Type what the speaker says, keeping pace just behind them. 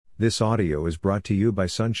This audio is brought to you by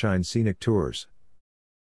Sunshine Scenic Tours.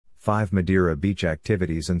 5 Madeira beach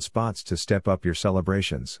activities and spots to step up your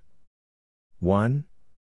celebrations. 1.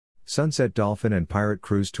 Sunset Dolphin and Pirate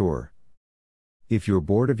Cruise Tour. If you're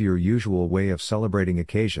bored of your usual way of celebrating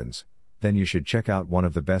occasions, then you should check out one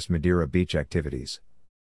of the best Madeira beach activities.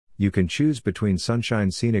 You can choose between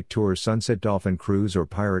Sunshine Scenic Tours Sunset Dolphin Cruise or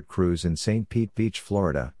Pirate Cruise in St. Pete Beach,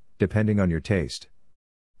 Florida, depending on your taste.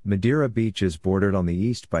 Madeira Beach is bordered on the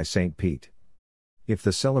east by St. Pete. If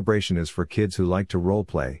the celebration is for kids who like to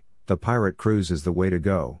roleplay, the Pirate Cruise is the way to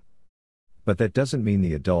go. But that doesn't mean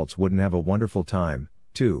the adults wouldn't have a wonderful time,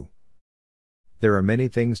 too. There are many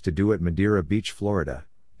things to do at Madeira Beach, Florida,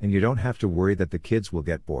 and you don't have to worry that the kids will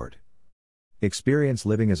get bored. Experience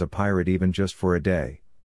living as a pirate even just for a day.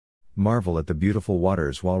 Marvel at the beautiful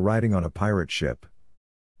waters while riding on a pirate ship.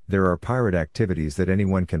 There are pirate activities that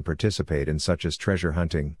anyone can participate in, such as treasure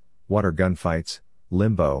hunting, water gunfights,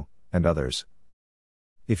 limbo, and others.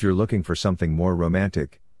 If you're looking for something more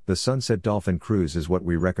romantic, the Sunset Dolphin Cruise is what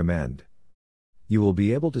we recommend. You will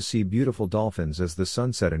be able to see beautiful dolphins as the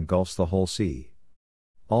sunset engulfs the whole sea.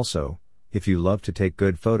 Also, if you love to take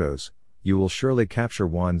good photos, you will surely capture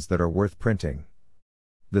ones that are worth printing.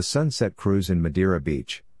 The Sunset Cruise in Madeira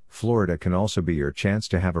Beach, Florida can also be your chance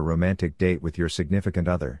to have a romantic date with your significant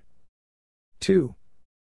other. 2.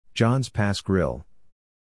 John's Pass Grill.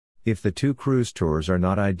 If the 2 cruise tours are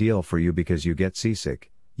not ideal for you because you get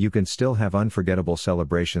seasick, you can still have unforgettable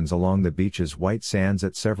celebrations along the beach's white sands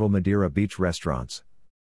at several Madeira beach restaurants.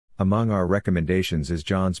 Among our recommendations is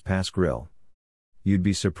John's Pass Grill. You'd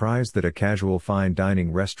be surprised that a casual fine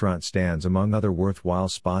dining restaurant stands among other worthwhile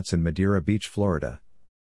spots in Madeira Beach, Florida.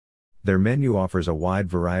 Their menu offers a wide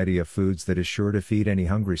variety of foods that is sure to feed any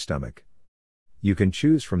hungry stomach. You can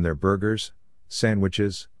choose from their burgers,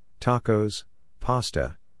 sandwiches, tacos,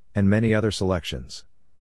 pasta, and many other selections.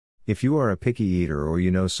 If you are a picky eater or you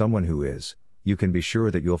know someone who is, you can be sure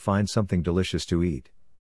that you'll find something delicious to eat.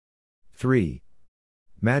 3.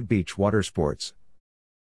 Mad Beach Water Sports.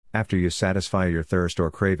 After you satisfy your thirst or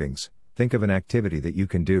cravings, think of an activity that you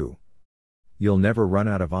can do. You'll never run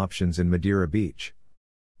out of options in Madeira Beach.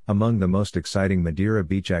 Among the most exciting Madeira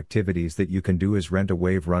Beach activities that you can do is rent a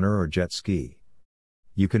wave runner or jet ski.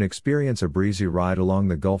 You can experience a breezy ride along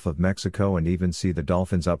the Gulf of Mexico and even see the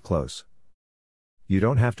dolphins up close. You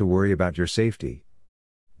don't have to worry about your safety.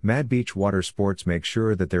 Mad Beach Water Sports make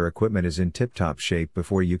sure that their equipment is in tip-top shape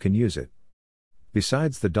before you can use it.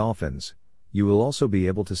 Besides the dolphins, you will also be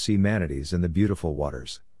able to see manatees in the beautiful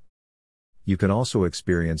waters. You can also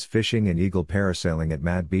experience fishing and eagle parasailing at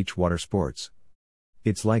Mad Beach Water Sports.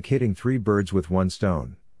 It's like hitting 3 birds with 1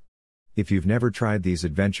 stone. If you've never tried these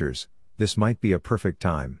adventures, this might be a perfect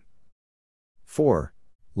time. 4.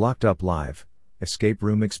 Locked Up Live, Escape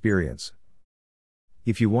Room Experience.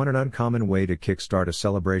 If you want an uncommon way to kickstart a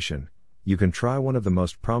celebration, you can try one of the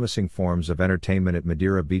most promising forms of entertainment at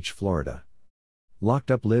Madeira Beach, Florida. Locked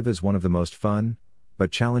Up Live is one of the most fun, but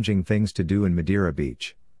challenging things to do in Madeira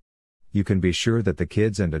Beach. You can be sure that the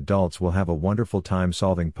kids and adults will have a wonderful time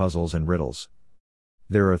solving puzzles and riddles.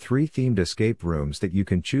 There are 3 themed escape rooms that you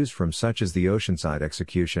can choose from, such as the Oceanside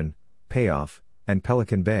Execution, Payoff, and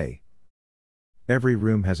Pelican Bay. Every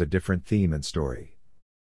room has a different theme and story.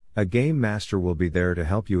 A game master will be there to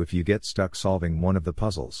help you if you get stuck solving one of the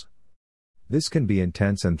puzzles. This can be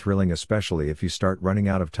intense and thrilling, especially if you start running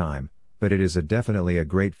out of time, but it is definitely a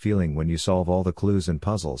great feeling when you solve all the clues and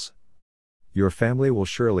puzzles. Your family will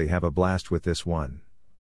surely have a blast with this one.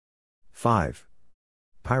 5.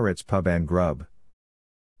 Pirates Pub and Grub.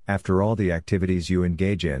 After all the activities you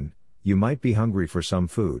engage in, you might be hungry for some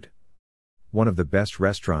food. One of the best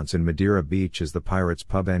restaurants in Madeira Beach is the Pirates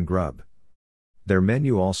Pub and Grub. Their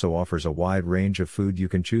menu also offers a wide range of food you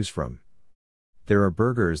can choose from. There are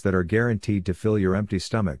burgers that are guaranteed to fill your empty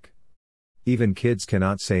stomach. Even kids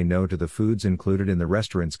cannot say no to the foods included in the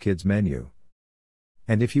restaurant's kids menu.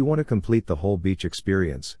 And if you want to complete the whole beach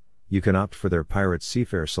experience, you can opt for their Pirates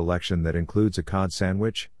Seafare selection that includes a cod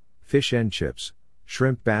sandwich, fish and chips,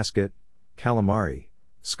 shrimp basket, calamari,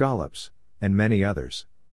 scallops, and many others.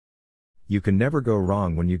 You can never go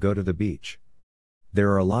wrong when you go to the beach. There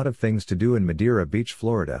are a lot of things to do in Madeira Beach,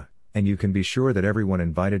 Florida, and you can be sure that everyone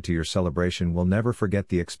invited to your celebration will never forget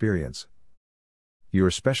the experience. Your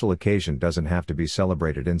special occasion doesn't have to be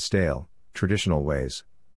celebrated in stale, traditional ways.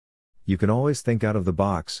 You can always think out of the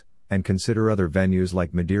box, and consider other venues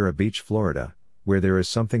like Madeira Beach, Florida, where there is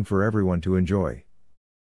something for everyone to enjoy.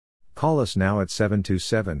 Call us now at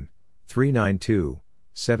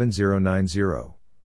 727-392-7090.